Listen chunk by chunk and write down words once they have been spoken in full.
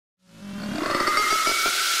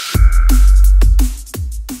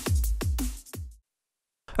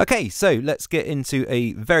Okay, so let's get into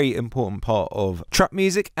a very important part of trap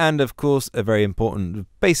music, and of course a very important,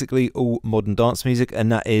 basically all modern dance music,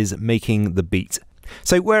 and that is making the beat.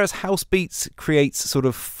 So whereas house beats creates sort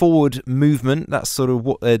of forward movement, that's sort of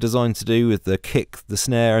what they're designed to do with the kick, the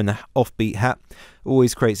snare and the offbeat hat,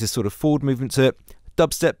 always creates this sort of forward movement to it.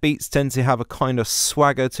 Dubstep beats tend to have a kind of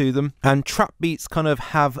swagger to them, and trap beats kind of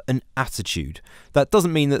have an attitude. That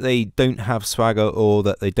doesn't mean that they don't have swagger or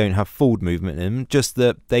that they don't have forward movement in them, just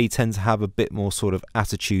that they tend to have a bit more sort of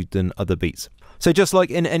attitude than other beats. So just like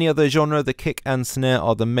in any other genre, the kick and snare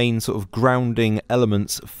are the main sort of grounding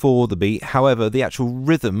elements for the beat. However, the actual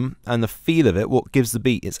rhythm and the feel of it, what gives the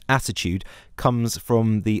beat its attitude, comes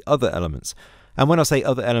from the other elements. And when I say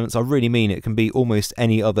other elements, I really mean it can be almost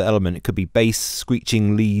any other element. It could be bass,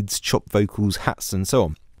 screeching leads, chopped vocals, hats, and so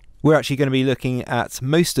on. We're actually going to be looking at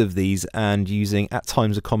most of these and using at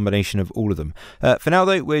times a combination of all of them. For now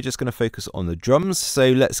though, we're just going to focus on the drums.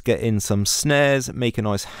 So let's get in some snares, make a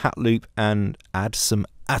nice hat loop, and add some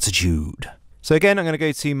attitude. So again, I'm going to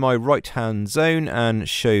go to my right hand zone and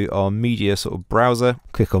show our media sort of browser.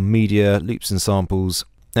 Click on media, loops and samples,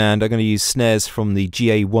 and I'm going to use snares from the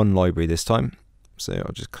GA1 library this time. So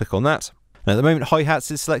I'll just click on that. And at the moment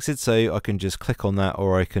hi-hats is selected, so I can just click on that,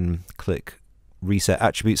 or I can click reset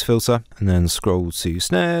attributes filter and then scroll to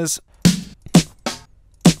snares.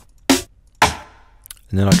 And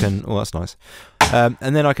then I can, oh that's nice.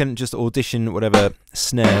 And then I can just audition whatever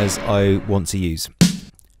snares I want to use.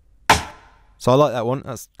 So I like that one.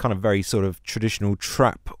 That's kind of very sort of traditional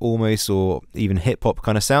trap almost, or even hip hop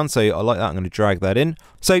kind of sound. So I like that. I'm going to drag that in.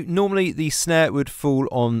 So normally the snare would fall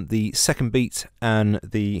on the second beat and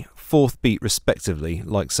the fourth beat respectively,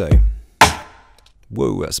 like so.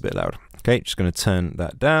 Whoa, that's a bit loud. Okay, just going to turn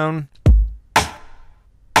that down.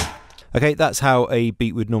 Okay, that's how a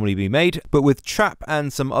beat would normally be made. But with trap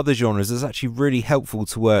and some other genres, it's actually really helpful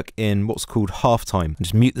to work in what's called halftime.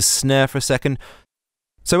 Just mute the snare for a second.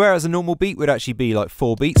 So whereas a normal beat would actually be like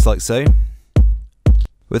 4 beats, like so,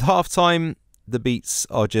 with halftime, the beats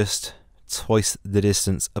are just twice the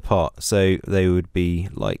distance apart. So they would be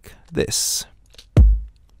like this.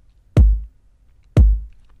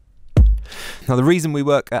 Now the reason we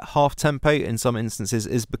work at half tempo in some instances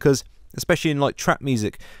is because, especially in like trap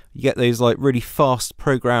music, you get those like really fast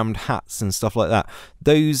programmed hats and stuff like that.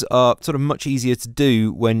 Those are sort of much easier to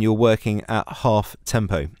do when you're working at half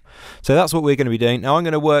tempo. So that's what we're going to be doing. Now I'm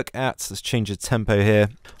going to work at, let's change the tempo here.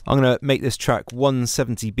 I'm going to make this track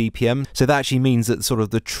 170 BPM. So that actually means that sort of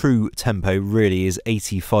the true tempo really is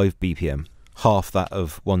 85 BPM, half that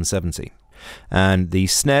of 170. And the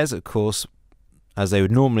snares, of course, as they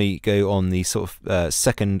would normally go on the sort of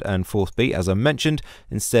second and fourth beat, as I mentioned,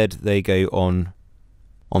 instead they go on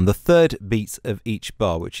the third beat of each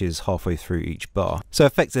bar, which is halfway through each bar. So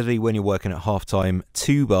effectively, when you're working at halftime,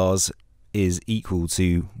 2 bars is equal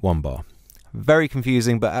to 1 bar. Very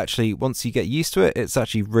confusing, but actually once you get used to it, it's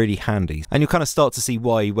actually really handy. And you'll kind of start to see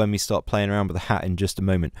why when we start playing around with the hat in just a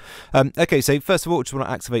moment. Okay, so first of all, I just want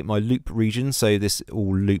to activate my loop region, so this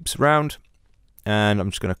all loops around. And I'm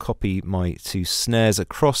just going to copy my 2 snares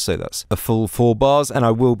across, so that's a full 4 bars, and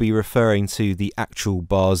I will be referring to the actual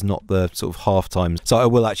bars, not the sort of half times. So I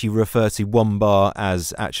will actually refer to 1 bar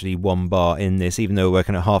as actually 1 bar in this, even though we're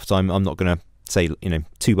working at half time. I'm not going to say, you know,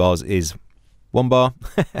 2 bars is 1 bar.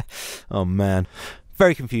 Oh man,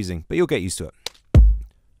 very confusing, but you'll get used to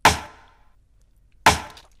it.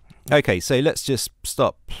 Okay, so let's just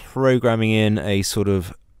start programming in a sort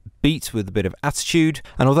of beat with a bit of attitude.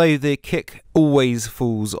 And although the kick always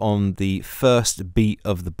falls on the first beat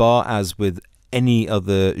of the bar, as with any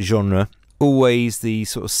other genre, always the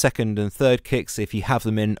sort of second and third kicks, if you have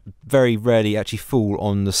them in, very rarely actually fall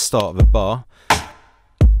on the start of a bar.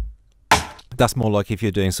 That's more like if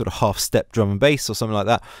you're doing sort of half step drum and bass or something like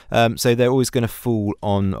that. So they're always going to fall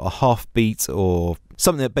on a half beat or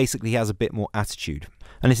something that basically has a bit more attitude.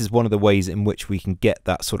 And this is one of the ways in which we can get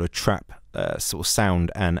that sort of trap sort of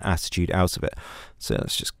sound and attitude out of it. So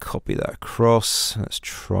let's just copy that across. Let's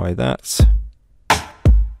try that.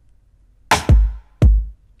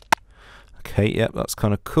 Okay, yep, that's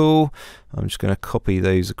kind of cool. I'm just going to copy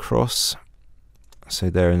those across,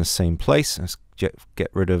 so they're in the same place. Let's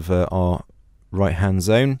get rid of our right hand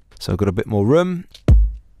zone, so I've got a bit more room.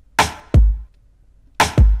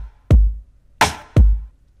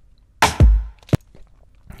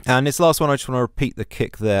 And this last one, I just want to repeat the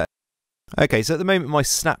kick there. Okay, so at the moment my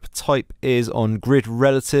snap type is on grid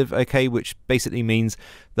relative, okay, which basically means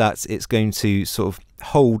that it's going to sort of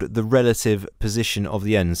hold the relative position of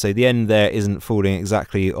the end. So the end there isn't falling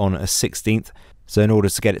exactly on a 16th. So in order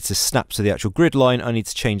to get it to snap to the actual grid line, I need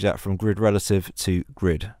to change that from grid relative to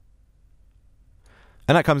grid.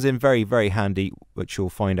 And that comes in very, very handy, which you'll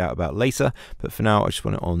find out about later. But for now, I just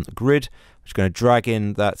want it on the grid. I'm just going to drag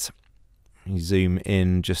in that, zoom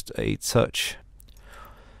in just a touch.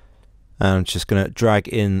 And I'm just going to drag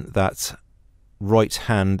in that right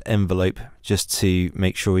hand envelope just to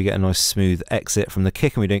make sure we get a nice smooth exit from the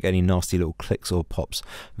kick and we don't get any nasty little clicks or pops.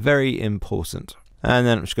 Very important. And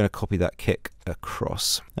then I'm just going to copy that kick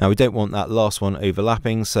across. Now we don't want that last one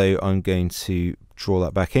overlapping, so I'm going to draw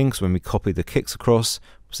that back in, because when we copy the kicks across,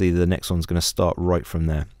 obviously the next one's going to start right from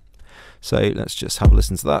there. So let's just have a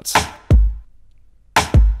listen to that.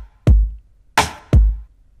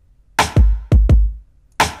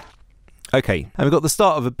 Okay, and we've got the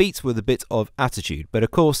start of a beat with a bit of attitude, but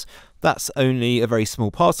of course that's only a very small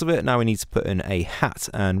part of it. Now we need to put in a hat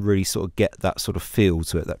and really sort of get that sort of feel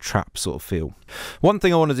to it, that trap sort of feel. One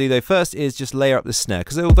thing I want to do though first is just layer up the snare,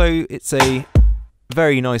 because although it's a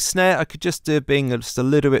very nice snare, I could just do it being just a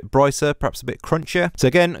little bit brighter, perhaps a bit crunchier. So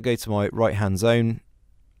again, I go to my right hand zone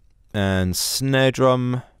and snare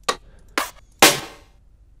drum.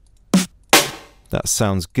 That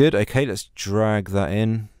sounds good. Okay, let's drag that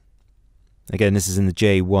in. Again, this is in the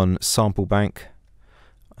J1 sample bank.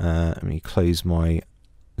 Let me close my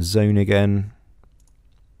zone again.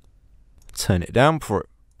 Turn it down before it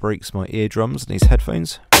breaks my eardrums and these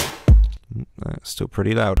headphones. That's still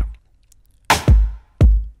pretty loud.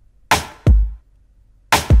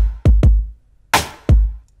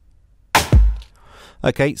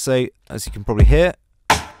 Okay, so as you can probably hear,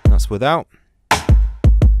 that's without.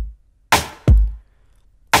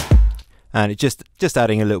 And it's just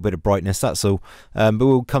adding a little bit of brightness, that's all. But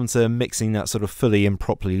we'll come to mixing that sort of fully and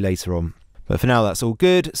properly later on. But for now, that's all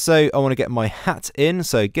good. So I want to get my hat in.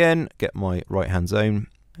 So again, get my right hand zone.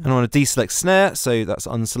 And I want to deselect snare, so that's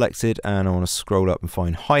unselected. And I want to scroll up and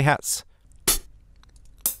find hi-hats.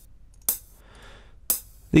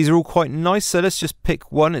 These are all quite nice, so let's just pick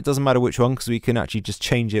one. It doesn't matter which one, because we can actually just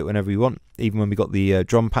change it whenever we want, even when we got the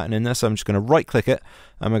drum pattern in there. So I'm just going to right click it,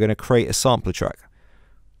 and we're going to create a sampler track.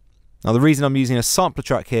 Now the reason I'm using a sampler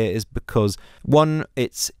track here is because, one,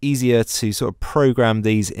 it's easier to sort of program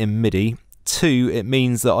these in MIDI. Two, it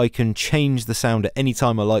means that I can change the sound at any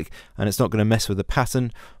time I like and it's not going to mess with the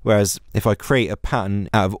pattern. Whereas if I create a pattern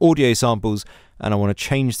out of audio samples and I want to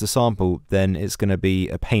change the sample, then it's going to be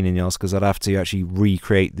a pain in the ass, because I'd have to actually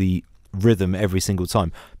recreate the rhythm every single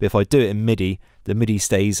time. But if I do it in MIDI, the MIDI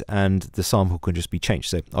stays and the sample can just be changed.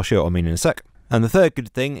 So I'll show you what I mean in a sec. And the third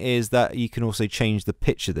good thing is that you can also change the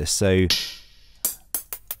pitch of this. So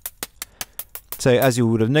as you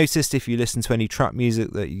would have noticed if you listen to any trap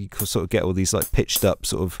music, that you can sort of get all these like pitched up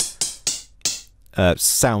sort of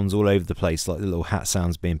sounds all over the place, like the little hat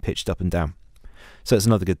sounds being pitched up and down. So it's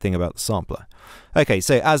another good thing about the sampler. Okay,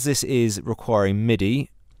 so as this is requiring MIDI,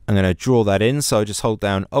 I'm going to draw that in. So I just hold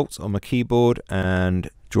down Alt on my keyboard and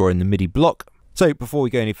draw in the MIDI block. So before we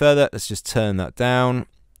go any further, let's just turn that down.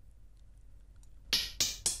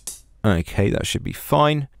 Okay, that should be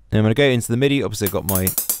fine. And I'm going to go into the MIDI. Obviously, I've got my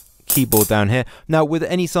keyboard down here. Now, with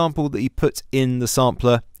any sample that you put in the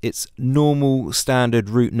sampler, its normal standard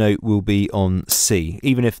root note will be on C.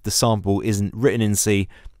 Even if the sample isn't written in C,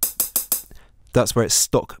 that's where its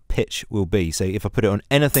stock pitch will be. So if I put it on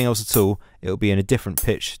anything else at all, it'll be in a different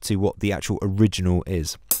pitch to what the actual original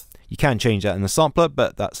is. You can change that in the sampler,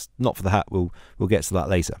 but that's not for the hat. We'll get to that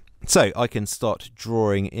later. So I can start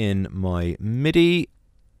drawing in my MIDI.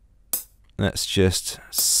 Let's just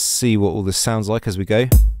see what all this sounds like as we go.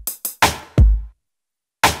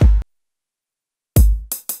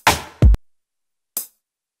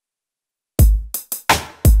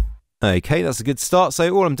 Okay, that's a good start. So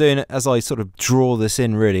all I'm doing as I sort of draw this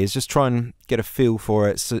in really is just try and get a feel for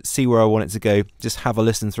it, so see where I want it to go, just have a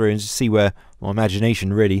listen through and just see where my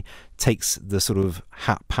imagination really takes the sort of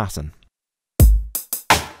hat pattern.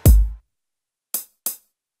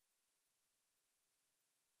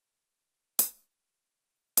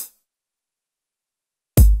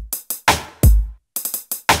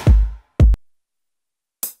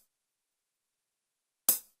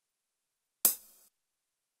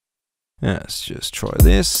 Let's just try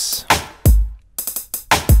this.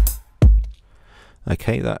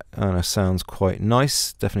 Okay, that kind of sounds quite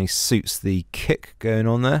nice. Definitely suits the kick going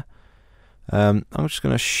on there. I'm just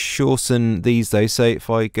going to shorten these though. So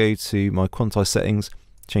if I go to my quantize settings,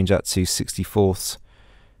 change that to 64ths.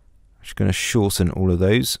 I'm just going to shorten all of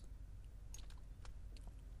those.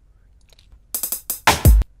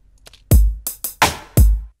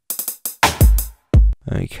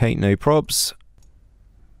 Okay, no probs.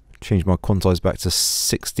 Change my quantize back to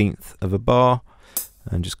 16th of a bar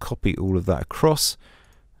and just copy all of that across.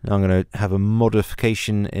 Now I'm going to have a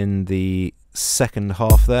modification in the second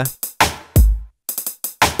half there.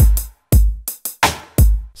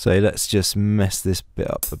 So let's just mess this bit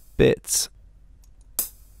up a bit.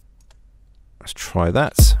 Let's try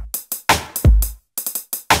that.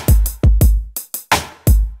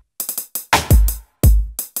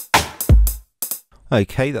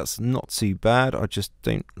 Okay, that's not too bad. I just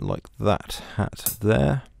don't like that hat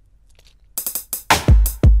there.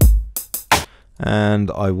 And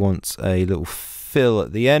I want a little fill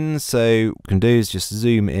at the end, so what we can do is just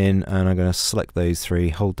zoom in, and I'm going to select those three,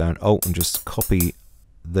 hold down Alt and just copy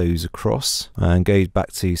those across and go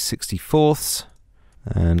back to 64ths,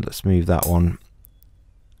 and let's move that one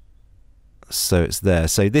so it's there.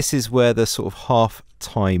 So this is where the sort of half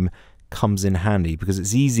time comes in handy, because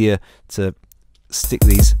it's easier to stick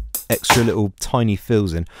these extra little tiny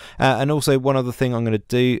fills in. And also one other thing I'm going to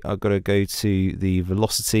do, I've got to go to the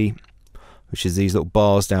velocity, which is these little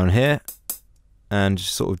bars down here, and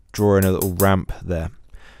just sort of draw in a little ramp there.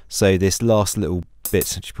 So this last little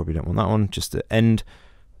bit, you probably don't want that one, just at end,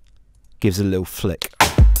 gives a little flick.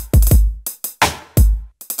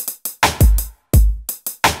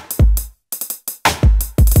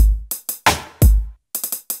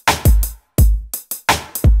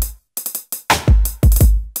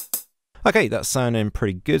 Okay, that's sounding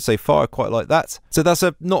pretty good so far. I quite like that. So that's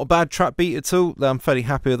not a bad trap beat at all. I'm fairly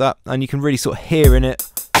happy with that, and you can really sort of hear in it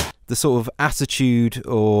the sort of attitude,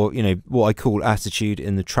 or you know, what I call attitude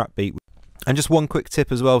in the trap beat. And just one quick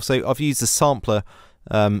tip as well. So I've used the sampler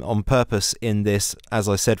on purpose in this, as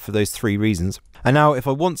I said, for those three reasons. And now if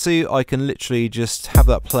I want to, I can literally just have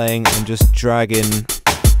that playing and just drag in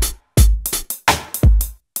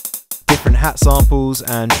different hat samples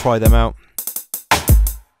and try them out.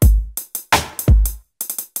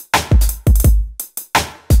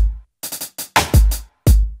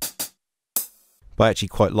 But I actually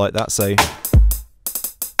quite like that, so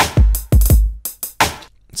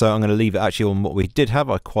I'm going to leave it actually on what we did have.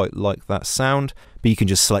 I quite like that sound, but you can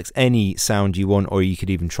just select any sound you want, or you could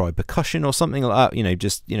even try percussion or something like that. You know,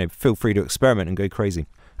 just, you know, feel free to experiment and go crazy.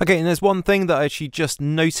 Okay, and there's one thing that I actually just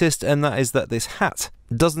noticed, and that is that this hat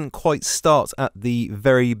doesn't quite start at the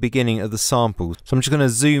very beginning of the sample. So I'm just going to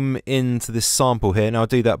zoom into this sample here. Now I'll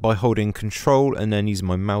do that by holding Control and then using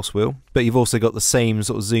my mouse wheel. But you've also got the same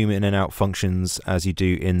sort of zoom in and out functions as you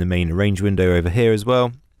do in the main arrange window over here as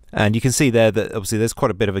well. And you can see there that obviously there's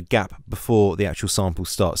quite a bit of a gap before the actual sample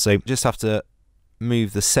starts. So just have to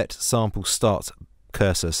move the set sample start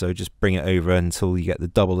cursor. So just bring it over until you get the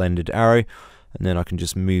double-ended arrow. And then I can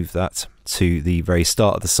just move that to the very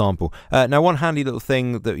start of the sample. Now one handy little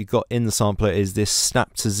thing that we've got in the sampler is this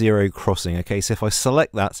snap to zero crossing. Okay, so if I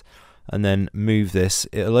select that and then move this,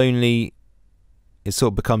 it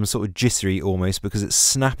sort of becomes sort of jittery almost, because it's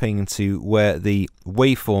snapping to where the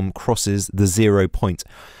waveform crosses the 0 point,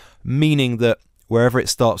 meaning that wherever it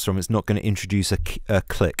starts from, it's not going to introduce a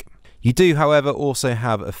click. You do, however, also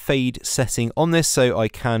have a fade setting on this, so I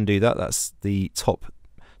can do that. That's the top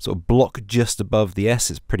sort of block just above the S.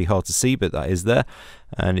 It's pretty hard to see, but that is there.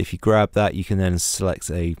 And if you grab that, you can then select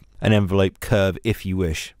an envelope curve if you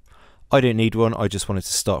wish. I don't need one, I just wanted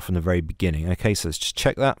to start from the very beginning. Okay, so let's just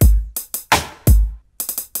check that.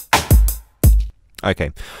 Okay,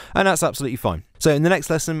 and that's absolutely fine. So in the next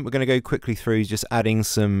lesson, we're going to go quickly through just adding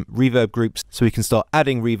some reverb groups so we can start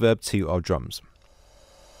adding reverb to our drums.